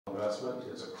investment.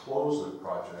 It's a closed-loop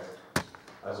project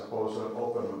as opposed to an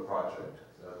open-loop project.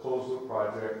 A closed-loop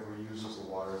project reuses the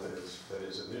water that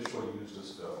is initially used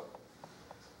as fill.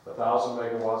 1,000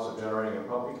 megawatts of generating and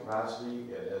pumping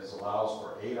capacity. It allows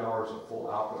for 8 hours of full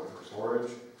output for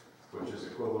storage, which is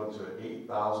equivalent to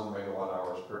 8,000 megawatt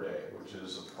hours per day, which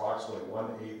is approximately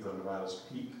 1/8 of Nevada's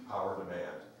peak power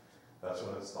demand. That's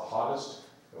when it's the hottest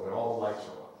and when all the lights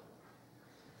are on.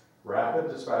 Rapid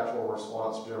dispatchable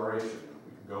response generation.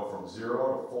 We can go from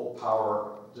 0 to full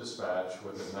power dispatch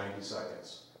within 90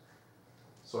 seconds.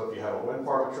 So if you have a wind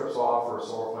farm that trips off or a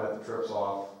solar plant that trips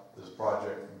off, this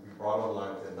project can be brought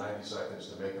online within 90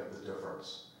 seconds to make up the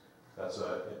difference. That's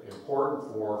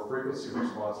important for frequency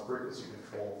response, frequency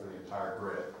control for the entire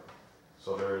grid.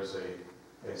 So there is a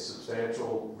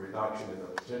substantial reduction in the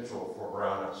potential for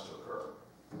brownouts to occur.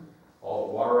 All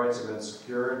the water rights have been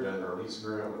secured and their lease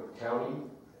agreement with the county,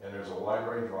 and there's a wide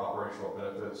range of operational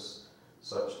benefits,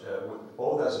 such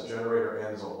both as a generator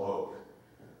and as a load.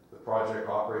 The project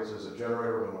operates as a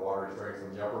generator when the water is drained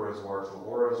from the upper reservoir to the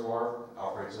lower reservoir,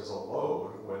 operates as a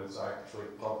load when it's actually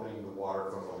pumping the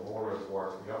water from the lower reservoir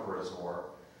to the upper reservoir,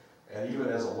 and even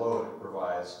as a load, it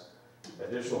provides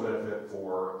additional benefit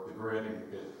for the grid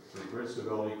through grid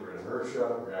stability, grid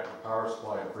inertia, reactive power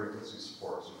supply, and frequency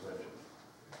support, as mentioned.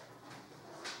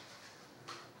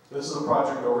 This is a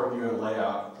project overview and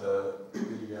layout. The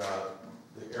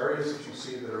areas that you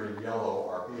see that are in yellow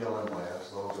are BLM lands.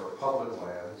 Those are public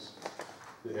lands.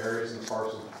 The areas and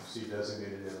parcels that you see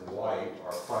designated in white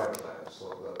are private lands. So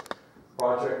the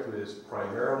project is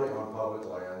primarily on public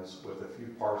lands with a few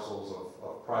parcels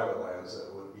of private lands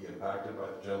that would be impacted by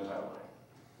the Gentile line.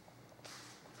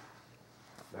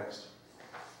 Next.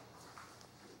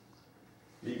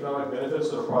 The economic benefits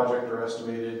of the project are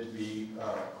estimated to be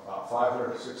about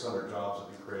 500 to 600 jobs that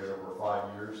will be created over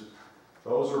 5 years.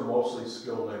 Those are mostly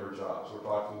skilled labor jobs. We're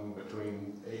talking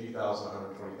between 80,000 and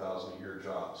 120,000 a year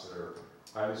jobs. They're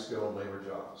highly skilled labor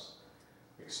jobs.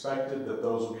 Expected that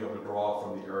those will be able to draw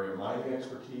from the area mining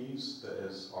expertise that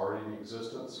is already in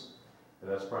existence, and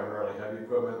that's primarily heavy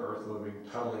equipment, earth moving,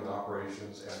 tunneling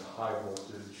operations, and high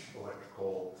voltage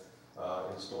electrical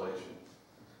installation.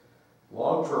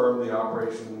 Long term, the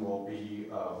operation will be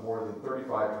more than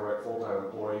 35 direct full-time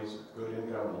employees with good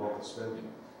income and local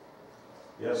spending.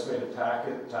 The estimated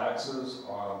taxes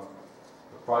on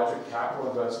the project capital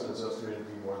investment is estimated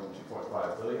to be more than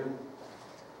 $2.5 billion.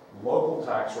 Local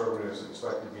tax revenue is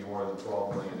expected to be more than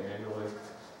 $12 million annually.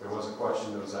 There was a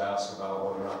question that was asked about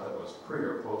whether or not that was pre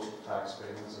or post tax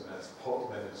payments, and that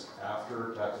is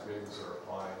after tax payments are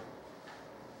applied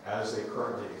as they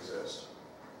currently exist.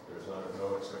 There's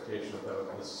no expectation that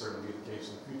would necessarily be the case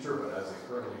in the future, but as they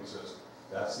currently exist,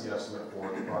 that's the estimate for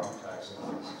the property tax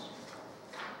increases.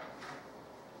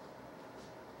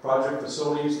 Project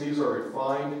facilities, these are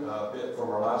refined a bit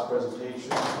from our last presentation,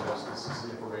 because this is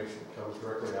the information that comes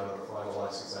directly out of the final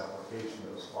license application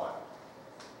that was filed.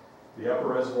 The upper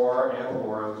reservoir and the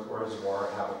lower reservoir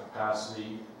have a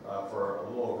capacity for a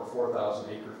little over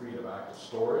 4,000 acre-feet of active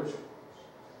storage.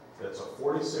 It's a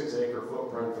 46-acre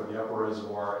footprint for the upper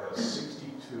reservoir and a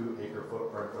 62-acre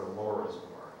footprint for the lower reservoir.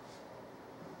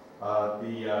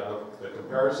 The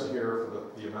comparison here for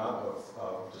the amount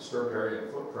of disturbed area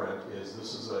and footprint is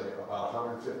this is about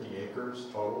 150 acres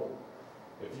total.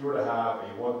 If you were to have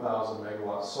a 1,000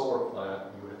 megawatt solar plant,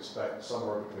 you would expect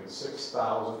somewhere between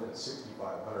 6,000 and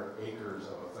 6,500 acres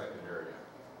of affected area.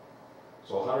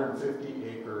 So 150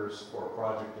 acres for a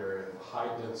project area of high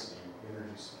density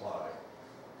energy supply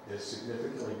is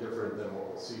significantly different than what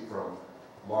we'll see from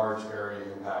large area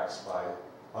impacts by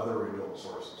other renewable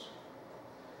sources.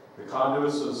 The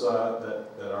conduits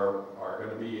that are going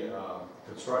to be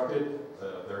constructed,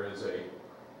 there is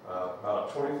about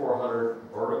a 2,400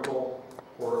 vertical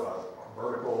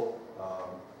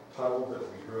tunnel that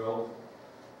will be drilled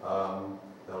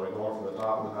that will be going from the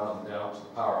top of the mountain down to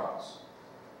the powerhouse.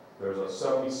 There's a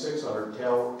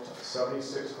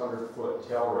 7,600 foot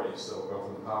tail race that will go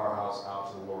from the powerhouse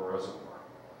out to the lower reservoir.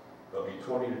 They'll be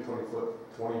 20 to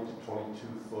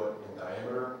 22 foot in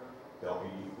diameter. They'll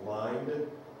be lined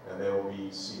and they will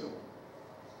be sealed.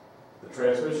 The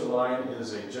transmission line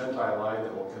is a Gentile line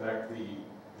that will connect the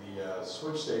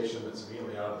switch station that's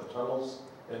immediately out of the tunnel's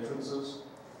entrances.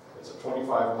 It's a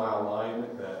 25-mile line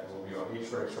that will be on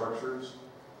H-ring structures.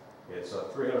 It's a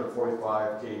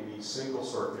 345 kV single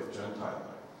circuit Gentile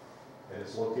line, and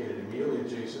it's located immediately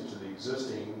adjacent to the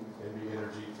existing NV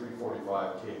Energy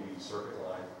 345 kV circuit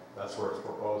line. That's where it's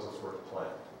proposed, that's where it's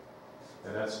planned.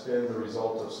 And that's been the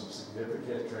result of some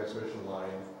significant transmission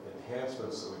line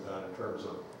enhancements that we've done in terms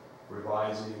of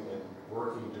revising and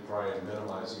working to try and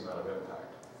minimize the amount of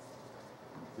impact.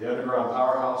 The underground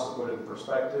powerhouse, to put it in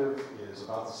perspective, is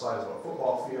about the size of a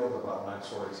football field, about 9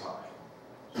 stories high.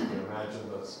 So you can imagine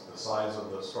the size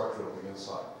of the structure on the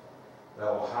inside.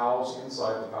 That will house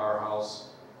inside the powerhouse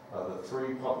the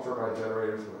 3 pump turbine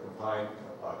generators with a combined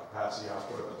capacity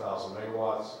output of 1,000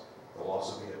 megawatts. There will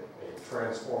also be a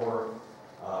transformer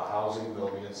housing that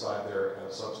will be inside there and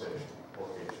a substation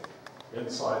location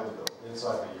inside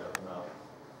the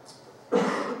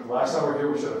mountain. Last time we were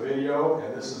here, we showed a video,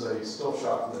 and this is a still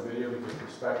shot from the video to give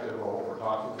perspective on what we're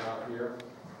talking about here.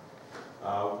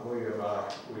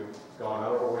 We've gone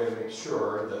out of our way to make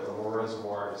sure that the lower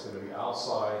reservoir is going to be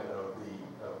outside of the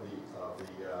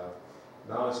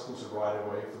non-exclusive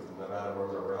right-of-way for the Nevada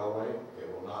Northern Railway. It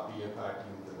will not be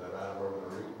impacting the Nevada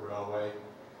Northern Railway,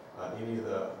 any of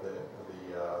the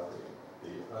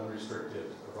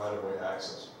unrestricted right-of-way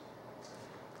access.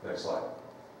 Next slide.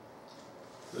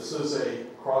 This is a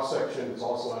cross-section. It's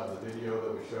also out of the video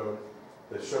that we showed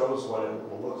that shows what it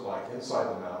will look like inside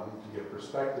the mountain to give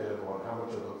perspective on how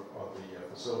much of the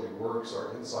facility works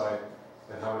are inside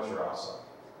and how much are outside.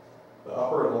 The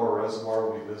upper and lower reservoir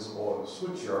will be visible, and the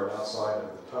switch yard outside of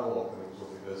the tunnel openings will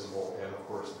be visible, and of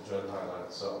course the Gentile line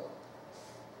itself.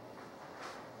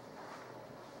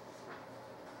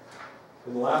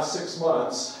 In the last 6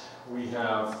 months, we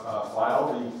have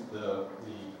filed the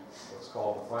what's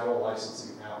called the final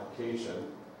licensing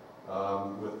application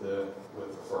with the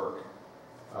FERC.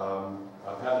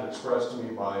 I've had it expressed to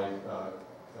me by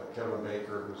Kevin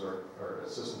Baker, who's our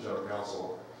Assistant General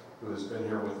Counsel, who has been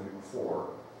here with me before,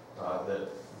 that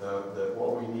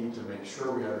what we need to make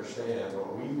sure we understand,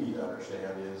 what we need to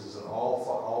understand is that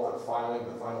all the filing,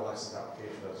 the final license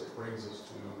application does, it brings us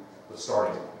to the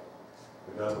starting point.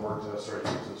 We've done the work to necessarily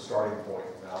get to the starting point.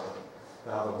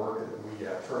 Now the work that we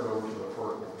turned over to the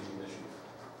FERC will be initiated.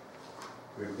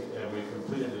 We've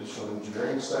completed additional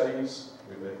engineering studies,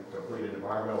 we've completed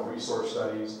environmental resource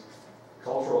studies,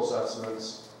 cultural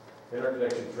assessments,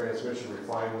 interconnection transmission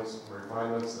refinements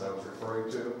that I was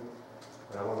referring to.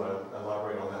 And I want to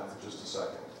elaborate on that for just a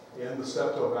second. In the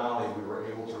Steptoe Valley, we were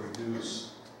able to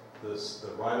reduce the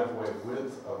right-of-way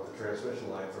width of the transmission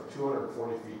line from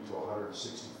 240 feet to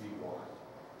 160 feet wide.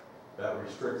 That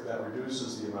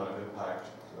reduces the amount of impact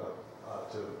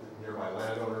to nearby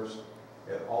landowners.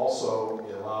 It also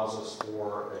allows us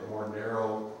for a more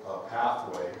narrow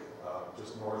pathway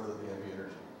just north of the NV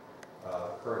Energy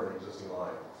currently existing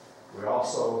line. We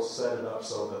also set it up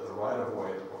so that the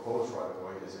right-of-way, the proposed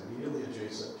right-of-way, is immediately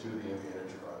adjacent to the NV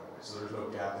Energy right-of-way. So there's no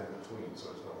gap in between, so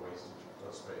there's no wastage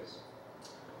of space.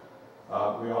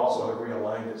 We also have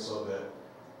realigned it so that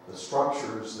the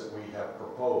structures that we have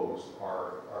proposed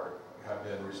have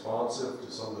been responsive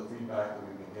to some of the feedback that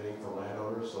we've been getting from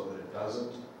landowners, so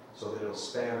that it'll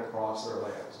span across their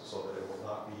lands, so that it will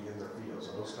not be in their fields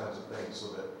and those kinds of things, so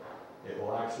that it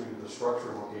will actually, the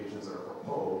structural locations that are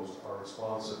proposed are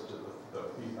responsive to the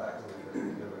feedback that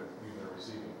we've been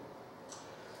receiving.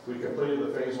 We completed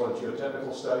the phase 1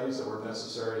 geotechnical studies that were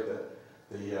necessary. That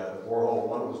the borehole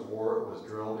 1 was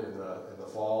drilled in the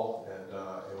fall, and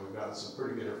we've gotten some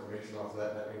pretty good information off of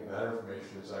that. And that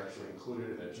information is actually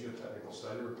included in a geotechnical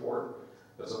study report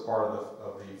that's a part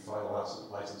of the final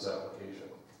license application.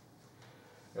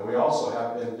 And we also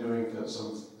have been doing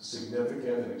some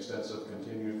significant and extensive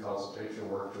continued consultation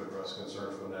work to address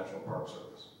concerns for the National Park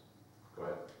Service. Go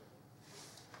ahead.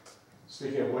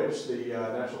 Speaking of which, the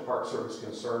National Park Service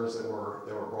concerns that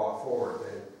were brought forward,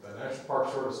 the National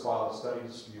Park Service filed a study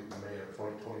dispute in May of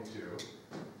 2022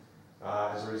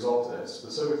 as a result,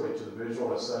 specifically to the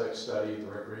visual and aesthetic study, the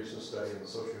recreation study, and the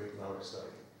socioeconomic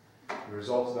study. As a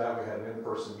result of that, we had an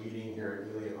in-person meeting here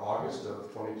at Ely in August of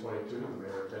 2022. The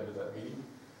mayor attended that meeting.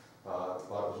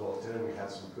 Thought it was well attended. We had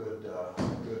some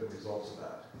good results of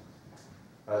that.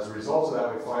 As a result of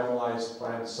that, we finalized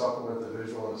plan to supplement the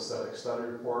visual and aesthetic study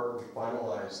report. We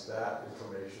finalized that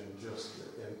information just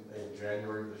in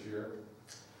January of this year.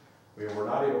 We were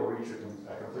not able to reach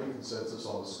a complete consensus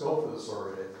on the scope of the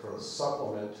survey for the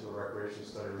supplement to the recreation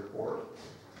study report.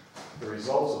 The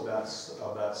results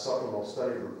of that supplemental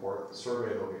study report, the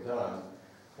survey that will be done,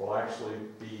 will actually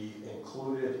be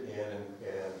included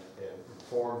and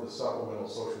inform the supplemental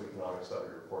socioeconomic study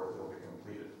report that will be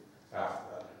completed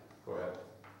after that. Go ahead.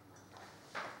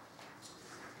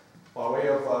 By way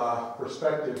of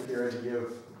perspective here, to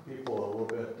give people a little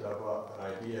bit of an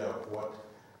idea of what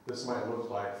this might look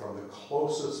like from the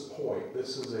closest point.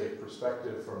 This is a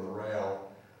perspective from the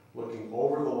rail looking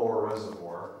over the lower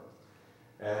reservoir.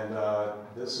 And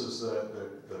this is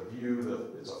the view,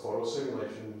 it's a photo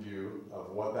simulation view of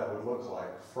what that would look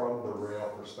like from the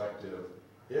rail perspective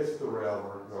if the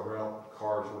rail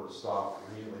cars were to stop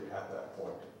immediately at that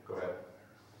point. Go ahead.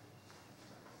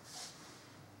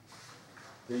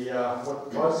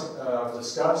 What was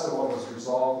discussed and what was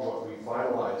resolved, what we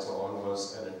finalized on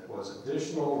was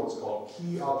additional what's called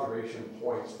key observation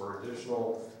points for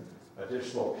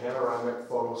additional panoramic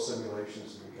photo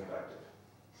simulations to be conducted.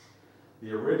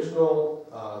 The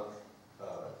original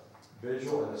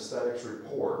visual and aesthetics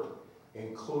report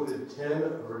included 10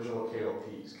 original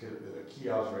KOPs, key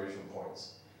observation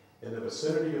points. In the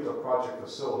vicinity of the project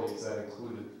facilities, that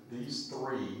included these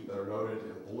 3 that are noted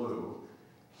in blue,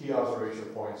 key observation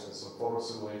points, and some photo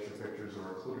simulation pictures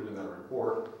are included in that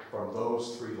report from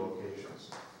those 3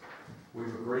 locations.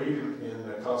 We've agreed in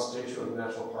the consultation with the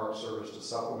National Park Service to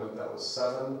supplement that with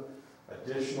 7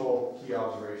 additional key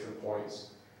observation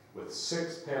points with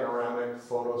 6 panoramic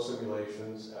photo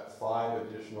simulations at 5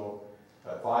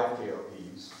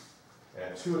 KOPs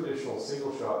and 2 additional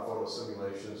single shot photo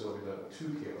simulations that will be done at 2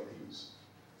 KOPs.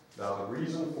 Now the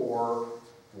reason for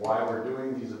why we're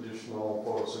doing these additional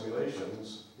photo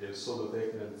simulations is so that they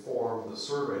can inform the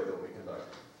survey that we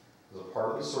conduct. As a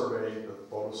part of the survey, the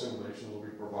photo simulations will be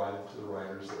provided to the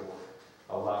riders that will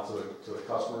allow to the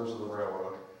customers of the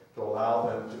railroad to allow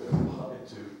them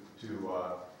to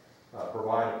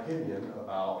provide opinion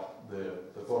about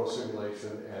the photo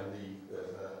simulation and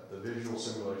the visual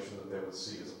simulation that they would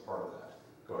see as a part of that.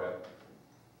 Go ahead.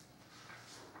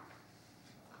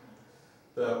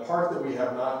 The part that we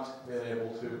have not been able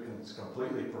to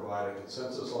completely provide a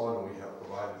consensus on, and we have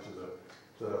provided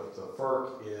to the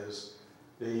FERC, is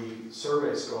the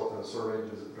survey scope and the survey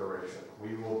duration.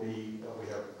 We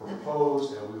have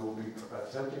proposed and we will be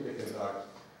attempting to conduct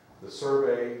the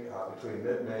survey between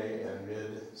mid-May and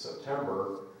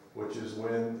mid-September, which is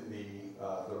when the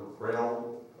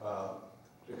rail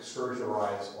excursion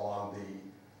rides on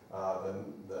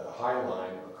the High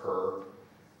Line occur.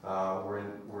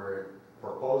 We're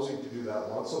proposing to do that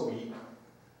once a week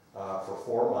for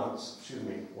 4 months,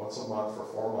 once a month for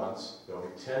 4 months. There'll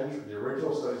be 10, the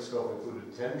original study scope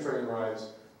included 10 train rides,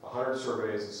 100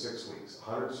 surveys in 6 weeks,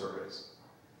 100 surveys.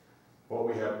 What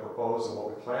we have proposed and what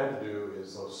we plan to do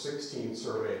is those 16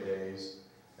 survey days,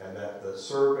 and that the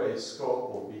survey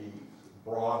scope will be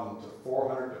broadened to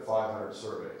 400 to 500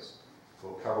 surveys.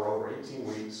 We'll cover over 18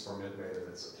 weeks from mid-May to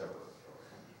mid-September.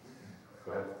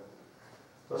 Go ahead.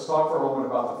 Let's talk for a moment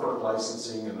about the FERC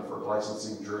licensing and the FERC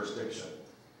licensing jurisdiction.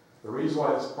 The reason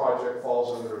why this project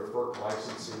falls under the FERC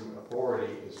licensing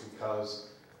authority is because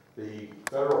the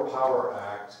Federal Power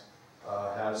Act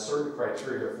has certain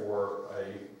criteria for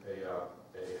a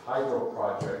hydro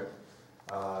project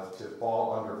to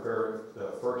fall under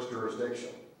the FERC's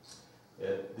jurisdiction.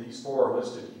 These 4 are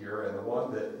listed here, and the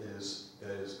one that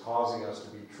is causing us to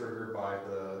be triggered by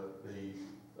the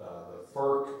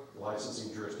FERC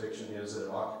licensing jurisdiction is that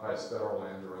it occupies federal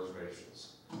lands or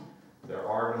reservations. There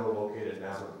are no located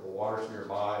navigable waters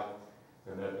nearby,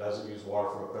 and that doesn't use water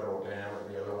from a federal dam,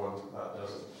 and the other one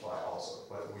doesn't apply also.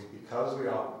 But because we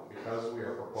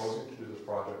are proposing to do this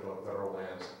project on federal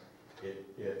lands,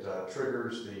 it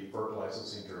triggers the FERC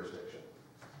licensing jurisdiction.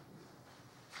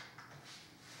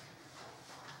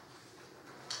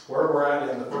 Where we're at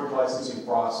in the FERC licensing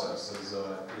process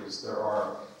is there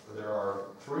are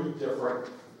 3 different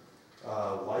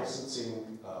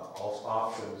licensing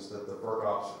options that the FERC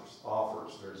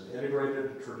offers. There's an integrated,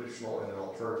 a traditional, and an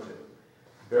alternative.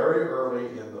 Very early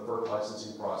in the FERC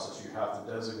licensing process, you have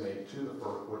to designate to the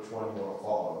FERC which one you want to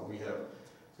follow. And we have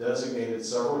designated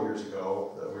several years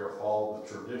ago that we are following the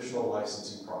traditional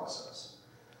licensing process.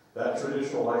 That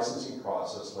traditional licensing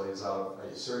process lays out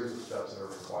a series of steps that are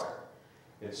required.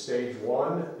 In stage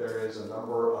 1, there is a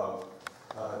number of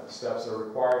steps that are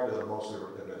required that are mostly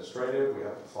administrative. We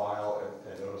have to file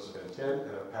a notice of intent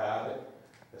and a pad,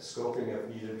 a scoping if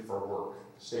needed for work.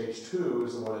 Stage 2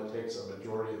 is the one that takes a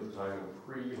majority of the time in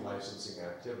pre-licensing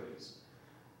activities.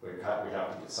 We have to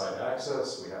get site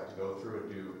access, we have to go through and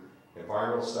do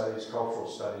environmental studies, cultural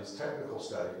studies, technical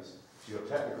studies,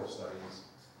 geotechnical studies,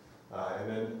 and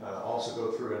then also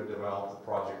go through and develop the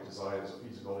project design as a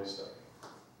feasibility study.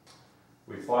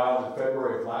 We filed in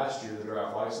February of last year the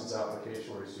draft license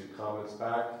application. We received comments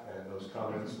back, and those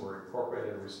comments were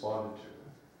incorporated and responded to.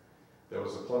 There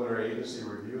was a preliminary agency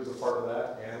review as a part of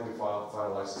that, and we filed the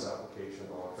final license application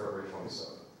on February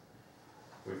 27th.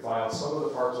 We filed some of the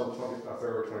parts on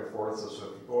February 24th, so if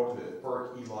you go to the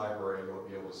FERC e-library, you'll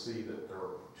be able to see that there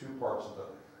were 2 parts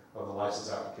of the license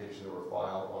application that were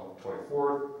filed on the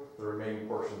 24th. The remaining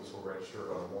portions were registered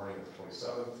on the morning of the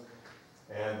 27th.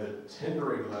 And the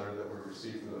tendering letter that we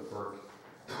received from the FERC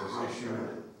was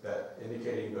issued that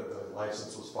indicating that the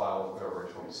license was filed on February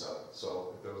 27th.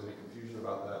 So if there was any confusion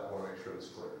about that, I want to make sure it's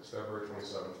clear. It's February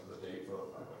 27th, the date for the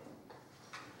filing.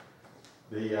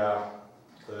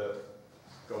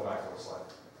 Go back one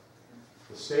slide.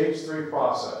 The stage 3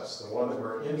 process, the one that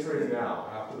we're entering now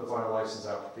after the final license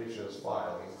application is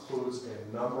filed, includes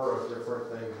a number of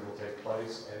different things that will take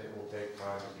place, and it will take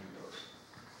time to do those.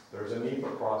 There's a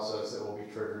NEPA process that will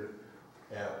be triggered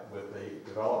with the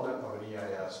development of an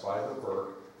EIS by the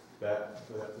FERC that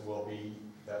will be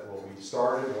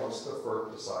started once the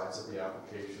FERC decides that the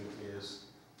application is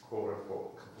quote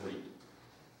unquote complete.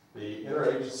 The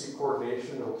interagency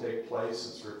coordination will take place.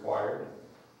 It's required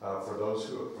for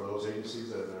those agencies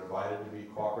that have been invited to be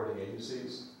cooperating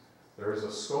agencies. There is a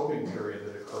scoping period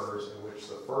that occurs in which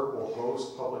the FERC will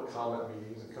host public comment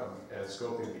meetings and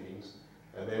scoping meetings,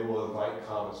 and they will invite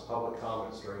public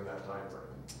comments during that time frame.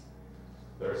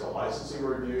 There's a licensing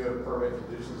review and permit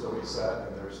conditions that we set,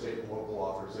 and there are state and local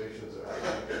authorizations that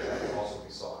can also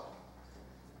be sought.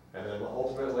 And then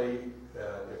ultimately,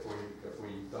 if we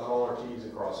dot all our T's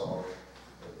and cross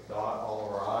dot all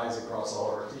of our I's and cross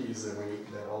all of our T's, then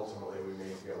ultimately we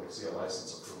may be able to see a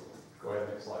license approval. Go ahead,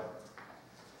 next slide.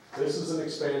 This is an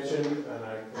expansion and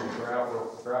a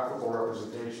graphical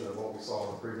representation of what we saw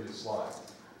on the previous slide.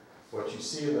 What you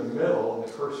see in the middle, and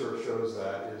the cursor shows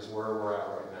that, is where we're at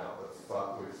right now.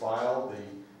 We filed the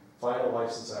final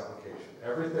license application.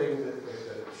 Everything that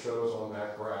it shows on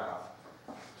that graph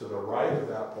to the right of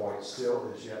that point still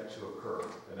is yet to occur,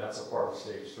 and that's a part of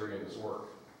stage 3 in this work.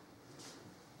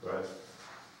 Go ahead.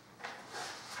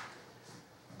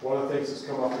 One of the things that's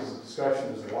come up as a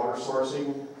discussion is water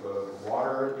sourcing. The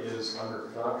water is under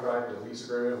contract, a lease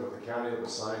agreement with the county that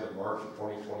was signed in March of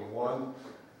 2021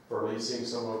 for leasing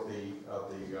some of the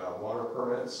water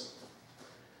permits.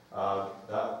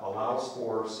 That allows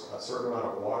for a certain amount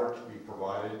of water to be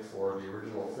provided for the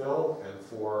original fill and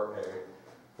for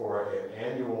an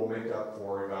annual makeup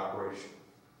for evaporation.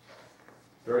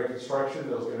 During construction,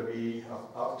 there's going to be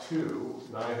up to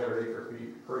 900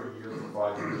 acre-feet per year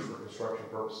for 5 years for construction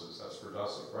purposes. That's for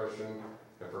dust suppression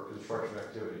and for construction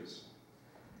activities.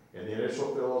 And the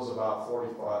initial fill is about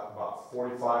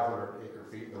 4,500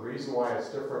 acre-feet. The reason why it's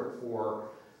different for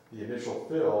the initial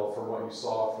fill from what you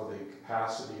saw for the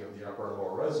capacity of the upper and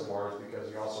lower reservoirs because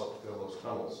you also have to fill those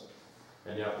tunnels.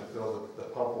 And you have to fill the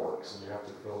pump works, and you have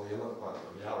to fill the inlet pump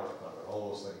and the outlet pump, and all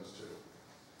those things too.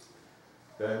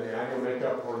 Then the annual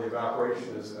makeup for the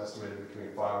evaporation is estimated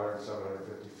between 500 and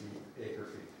 750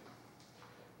 acre-feet.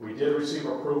 We did receive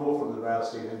approval from the Nevada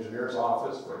State Engineers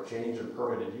Office for a change in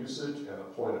permitted usage and a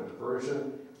point of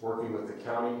diversion, working with the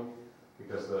county.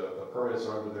 Because the permits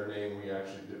are under their name, we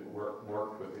actually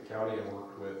worked with the county and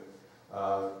worked with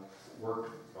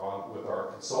our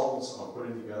consultants on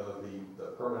putting together the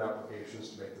permit applications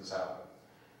to make this happen.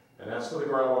 And that's for the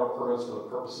groundwater permits for the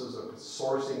purposes of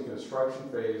sourcing construction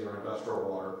phase or industrial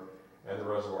water and the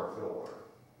reservoir fill water.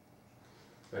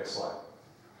 Next slide.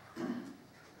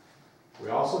 We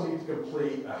also need to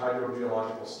complete a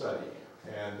hydrogeological study,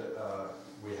 and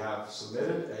we have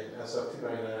submitted an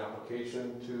SF-299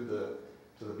 application to the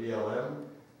BLM.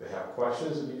 They have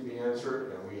questions that need to be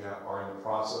answered, and we are in the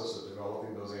process of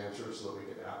developing those answers so that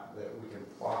we can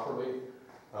properly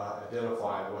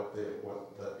identify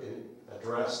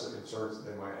address the concerns that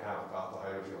they might have about the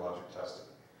hydrogeologic testing.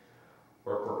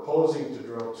 We're proposing to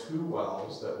drill 2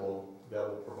 wells that will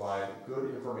provide good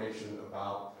information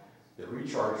about the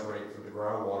recharge rate for the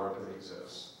groundwater that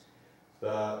exists.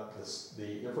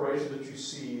 The information that you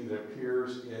see that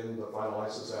appears in the final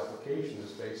license application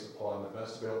is based upon the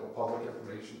best available public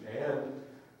information and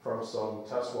from some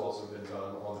test wells that have been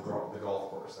done on the golf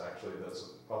course. Actually, that's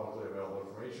publicly available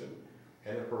information,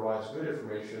 and it provides good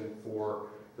information for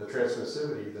the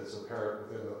transmissivity that's apparent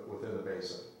within the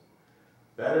basin.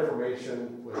 That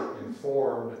information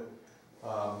informed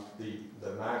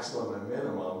the maximum and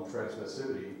minimum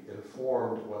transmissivity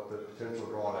informed what the potential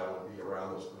drawdown would be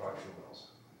around those production wells.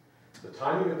 The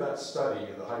timing of that study,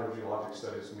 the hydrogeologic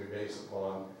study, is going to be based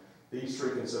upon these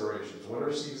 3 considerations.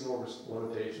 Winter seasonal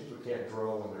limitations, we can't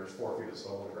drill when there's 4 feet of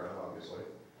snow on the ground, obviously.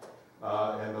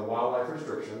 And the wildlife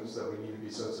restrictions that we need to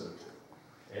be sensitive to.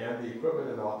 And the equipment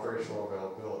and operational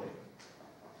availability.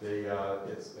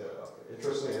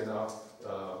 Interestingly enough,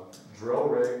 drill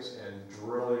rigs and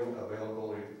drilling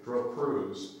availability, drill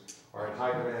crews are in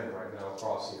high demand right now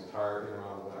across the entire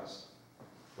Inter-Mountain West.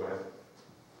 Go ahead.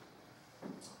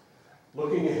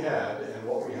 Looking ahead, and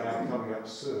what we have coming up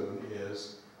soon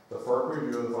is the FERC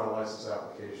review of the final license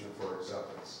application for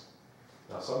acceptance.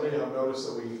 Now, some may have noticed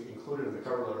that we included in the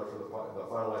cover letter for the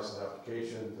final license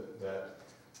application that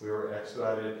we were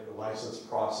expedited license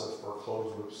process for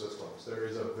closed loop systems. There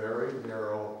is a very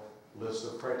narrow list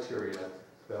of criteria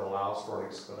that allows for an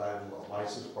expedited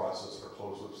license process for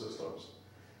closed loop systems.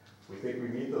 We think we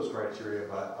meet those criteria,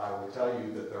 but I will tell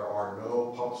you that there are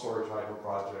no pump storage hydro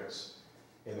projects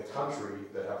in the country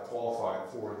that have qualified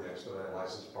for the expedited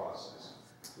license process.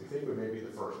 We think we may be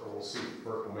the first, but we'll see.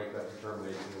 FERC will make that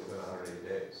determination within 180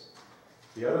 days.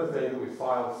 The other thing that we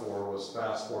filed for was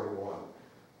Fast 41.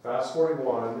 Fast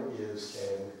 41 is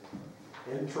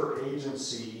an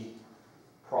interagency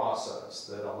process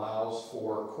that allows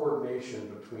for coordination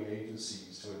between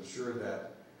agencies to ensure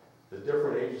that the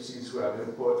different agencies who have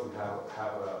input and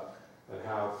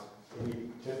have any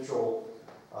potential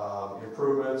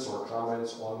improvements or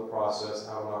comments on the process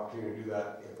have an opportunity to do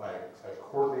that by a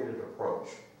coordinated approach.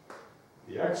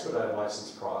 The expedited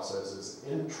license process is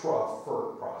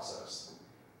intra-FERC process.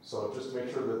 So just make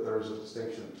sure that there's a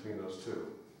distinction between those two.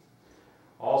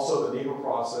 Also, the NEPA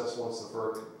process, once the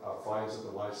FERC finds that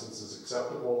the license is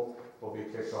acceptable, will be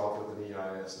kicked off with an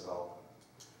EIS development.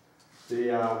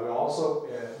 We also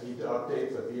need to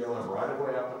update the BLM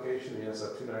right-of-way application, the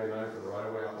NSF 299 for the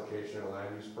right-of-way application and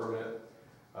land use permit.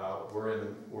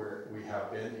 We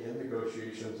have been in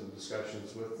negotiations and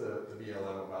discussions with the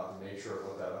BLM about the nature of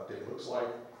what that update looks like.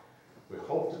 We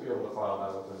hope to be able to file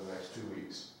that within the next 2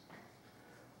 weeks.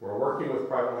 We're working with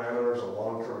private landowners on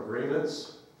long-term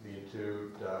agreements. We need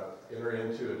to enter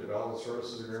into a development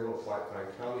services agreement with White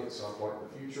Pine County at some point in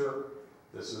the future.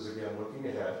 This is, again, looking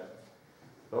ahead.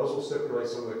 Those will stipulate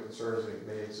some of the concerns that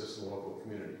may exist in local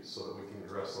communities so that we can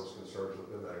address those concerns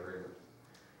within that agreement.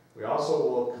 We also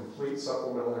will complete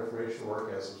supplemental information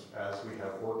work as we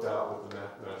have worked out with the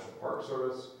National Park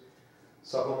Service,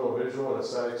 supplemental visual and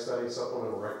aesthetic studies,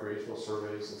 supplemental recreational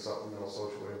surveys, and supplemental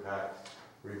social impact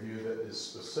review that is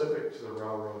specific to the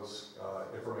railroad's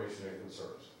information and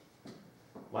concerns.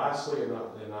 Lastly, and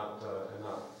not to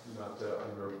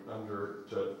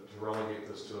relegate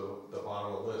this to the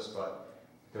bottom of the list, but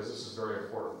because this is very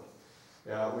important.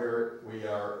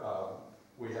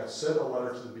 We have sent a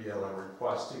letter to the BLM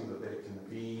requesting that they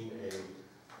convene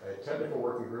a technical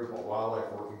working group, a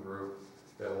wildlife working group,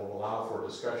 that will allow for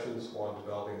discussions on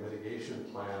developing mitigation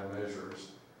plan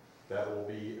measures that will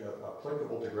be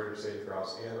applicable to greater sage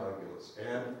grouse and ungulates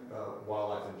and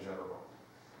wildlife in general.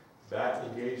 That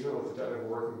engagement with the technical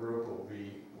working group will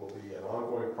be an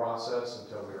ongoing process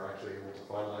until we are actually able to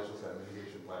finalize what that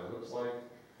mitigation plan looks like.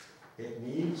 It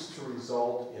needs to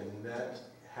result in net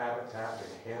habitat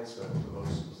enhancement to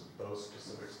those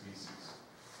specific species,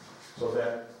 so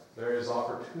that there is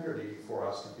opportunity for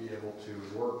us to be able to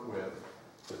work with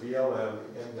the BLM,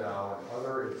 NDOW, and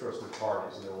other interested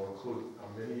parties, and it will include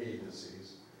many agencies,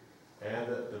 and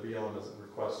that the BLM has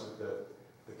requested that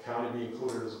the county be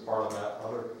included as a part of that,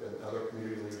 other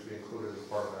community leaders be included as a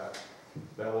part of that,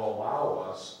 that will allow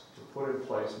us to put in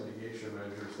place mitigation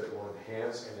measures that will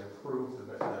enhance and improve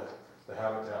the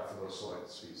habitat for those selected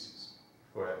species.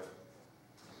 Go ahead.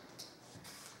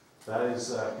 That is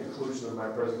the conclusion of my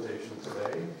presentation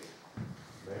today.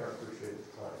 Mayor, I appreciate the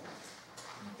time.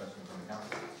 Any questions from the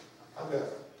council? I've got,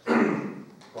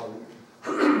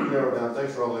 narrow down,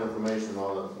 thanks for all the information and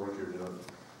all the work you're doing.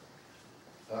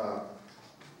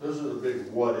 This is a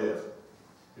big what if.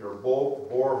 Your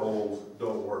boreholes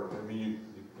don't work. I mean,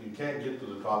 you can't get to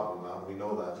the top of the mountain. We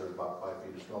know that. There's about 5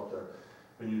 feet of snow up there.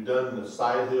 When you've done the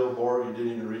side hill bore, you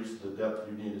didn't even reach the depth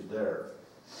you needed there.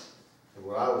 And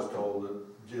what I was told,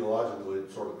 that geologically,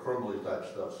 it's sort of crumbly type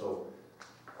stuff. So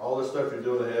all this stuff you're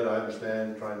doing ahead, I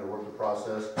understand, trying to work the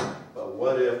process, but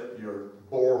what if your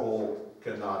borehole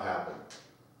cannot happen?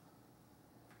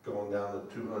 Going down to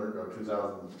 200 or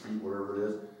 2,000 feet, wherever it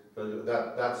is. But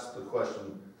that's the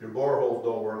question. If your boreholes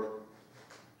don't work,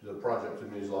 the project to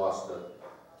me is lost.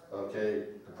 Okay,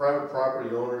 the private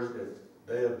property owners, if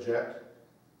they object,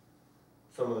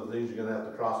 some of the things you're going to have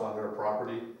to cross on their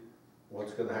property,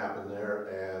 what's going to happen there,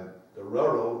 and the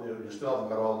railroad, you still haven't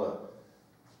got all the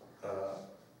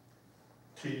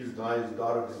T's and I's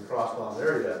dotted and crossed on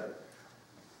there yet.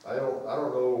 I don't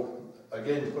know.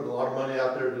 Again, you're putting a lot of money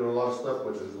out there, doing a lot of stuff,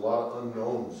 which is a lot of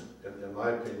unknowns, in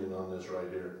my opinion, on this right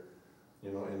here.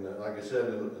 You know, like I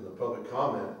said, in the public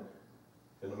comment,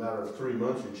 in a matter of 3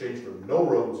 months, you changed from no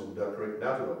roads in Duck Creek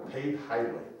now to a paved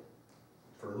highway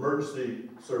for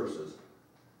emergency services.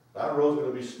 That road's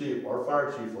going to be steep. Our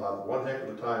fire chief will have one heck of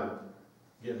a time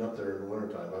getting up there in the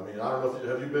wintertime. I mean, I don't know if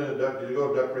have you been to Duck? Did you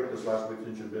go to Duck Creek this last week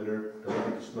since you've been there to look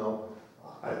at the snow?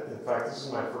 In fact, this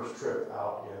is my first trip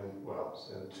out in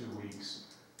 2 weeks,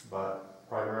 but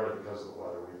primarily because of the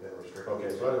weather, we've been restricted. Okay,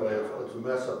 so anyway, it's a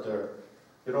mess up there.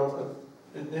 You know,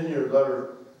 in your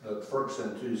letter that FERC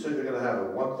sent to you, said you're going to have a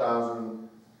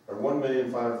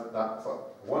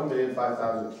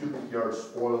 1,005,000 cubic yard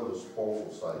spoil disposal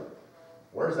site.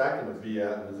 Where's that going to be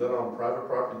at? And is that on private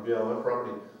property, BLM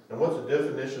property? And what's the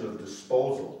definition of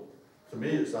disposal? To me,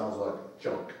 it sounds like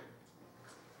junk.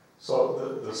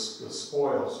 So the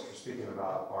spoils that you're speaking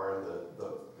about are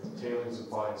the tailings and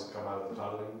fines that come out of the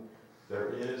tunneling.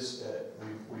 There is,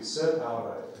 we sent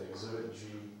out an Exhibit G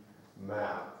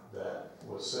map that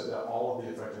was sent out all of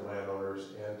the affected landowners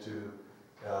and to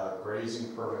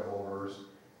grazing permit holders,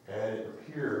 and it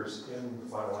appears in the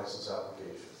final license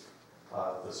application.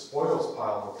 The spoils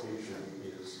pile location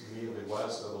is immediately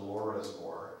west of the lower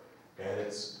reservoir, and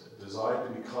it's designed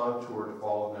to be contoured to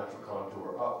follow natural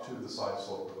contour up to the side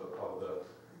slope of the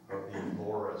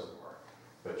lower reservoir.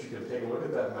 But you can take a look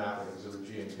at that map in Exhibit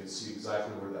G and you can see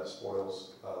exactly where that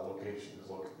spoils location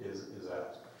is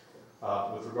at.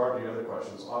 With regard to the other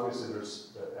questions, obviously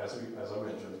there's, as I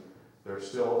mentioned, there's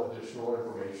still additional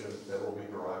information that will be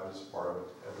derived as part of it,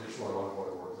 additional and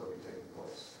ongoing work that will be taking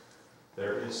place.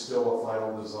 There is still a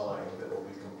final design that will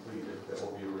be completed that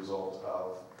will be a result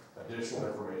of additional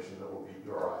information that will be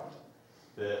derived.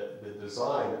 The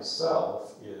design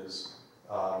itself is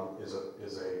a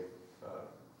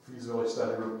feasibility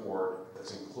study report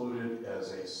that's included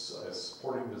as a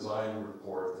supporting design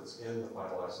report that's in the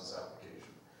final license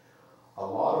application. A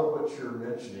lot of what you're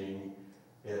mentioning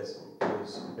is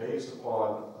based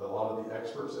upon a lot of the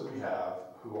experts that we have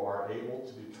who are able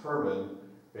to determine,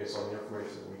 based on the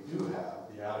information that we do have,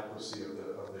 the adequacy of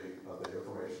the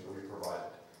information that we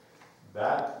provided.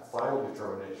 That final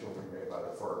determination will be made by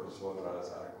the FERC as to whether or not it's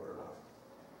adequate or not.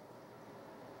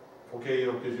 Okay,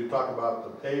 because you talk about the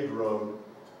paved road,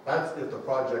 that's if the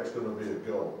project's gonna be a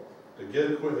go. To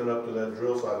get equipment up to that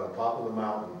drill site on top of the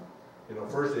mountain,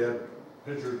 first they had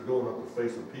pictures going up the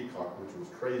face of Peacock, which was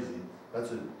crazy.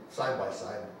 That's a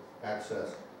side-by-side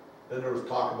access. Then there was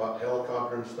talk about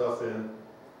helicoptering stuff in.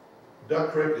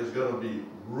 Duck Creek is gonna be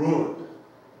ruined.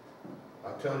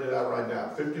 I'm telling you that right now.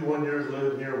 51 years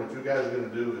living here, what you guys are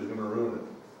gonna do is gonna ruin it.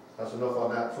 That's enough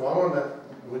on that. So I want that,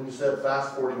 when you said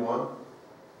Fast 41,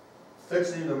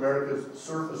 fixing America's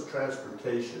surface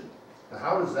transportation. Now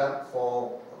how does that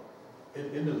fall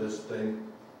into this thing?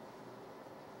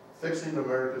 Fixing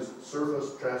America's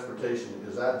surface transportation,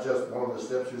 is that just one of the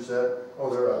steps you said? Oh,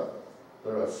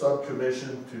 they're a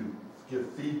subcommission to give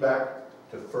feedback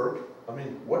to FERC. I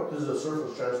mean, what does the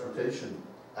Surface Transportation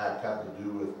Act have to do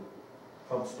with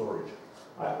pump storage?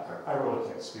 I really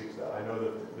can't speak to that. I know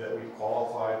that we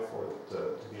qualified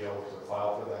to be able to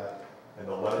file for that, and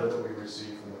the letter that we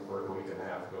received from the FERC a week and a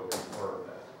half ago confirmed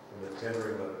that. In the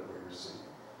tendering letter that we received,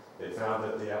 they found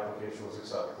that the application was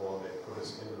acceptable and they put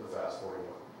us into the Fast 41.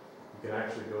 You can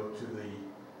actually go to the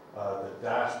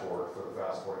dashboard for the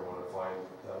Fast 41 and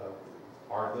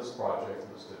find this project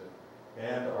listed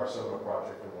and our Sonoma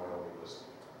project in Wyoming listed.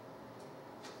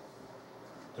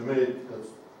 To me, that's,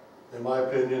 in my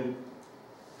opinion,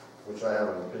 which I have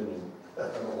an opinion, I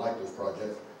don't like this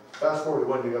project. Fast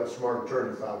 41, you got a smart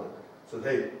attorney found it. Said,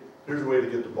 hey, here's a way to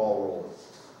get the ball rolling.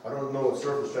 I don't know what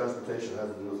surface transportation has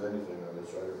to do with anything on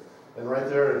this right here. And right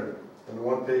there in the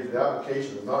one page, the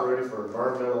application is not ready for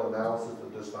environmental analysis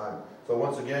at this time. So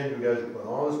once again, you guys are putting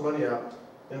all this money out.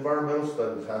 Environmental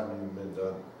studies haven't even been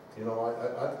done.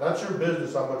 That's your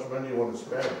business how much money you want to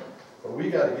spend. But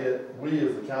we as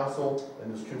the council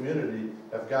and this community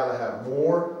have got to have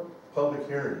more public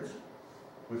hearings.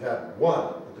 We've had one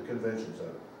at the convention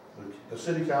center. The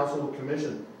city council, the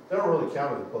commission, they don't really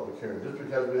count as a public hearing. Just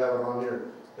because we have it on here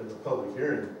as a public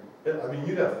hearing, I mean,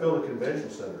 you got to fill the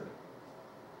convention center.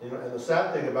 And the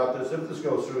sad thing about this, if this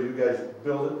goes through, you guys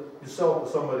build it, you sell it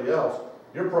to somebody else,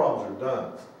 your problems are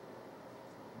done.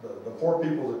 The poor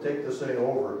people that take this thing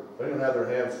over, they're going to have their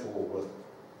hands full with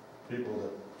people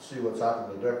that see what's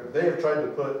happened to Decker. They have tried to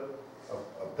put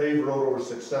a paved road over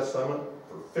Success Summit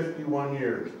for 51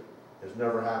 years. It's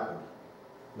never happened.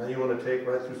 Now you want to take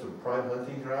right through some prime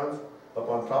hunting grounds up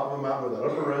on top of a mountain where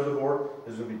that upper reservoir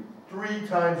is going to be 3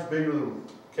 times bigger than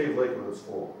Cave Lake when it's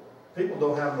full. People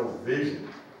don't have no vision.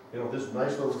 This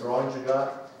nice little drawings you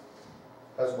got,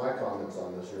 that's my comments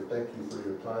on this here. Thank you for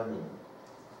your time and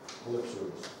lip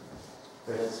service.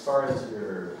 As far as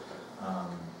your,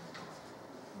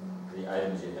 the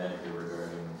items you had here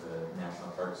regarding the National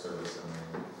Park Service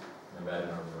and the Nevada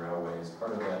Northern Railways,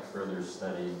 part of that further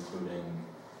study including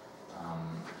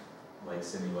like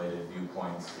simulated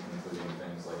viewpoints, including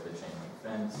things like the chain link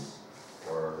fence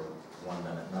or one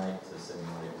done at night to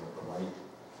simulate what the light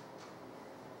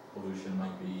pollution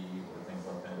might be or things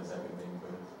like that. Is that going to be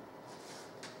included?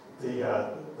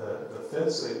 The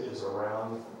fence that is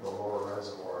around the lower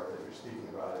reservoir that you're speaking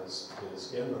about is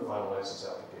in the final license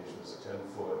application. It's a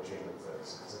 10-foot chain link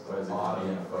fence. It's at the bottom.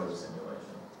 In a photo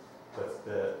simulation?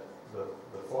 The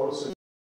photo simulation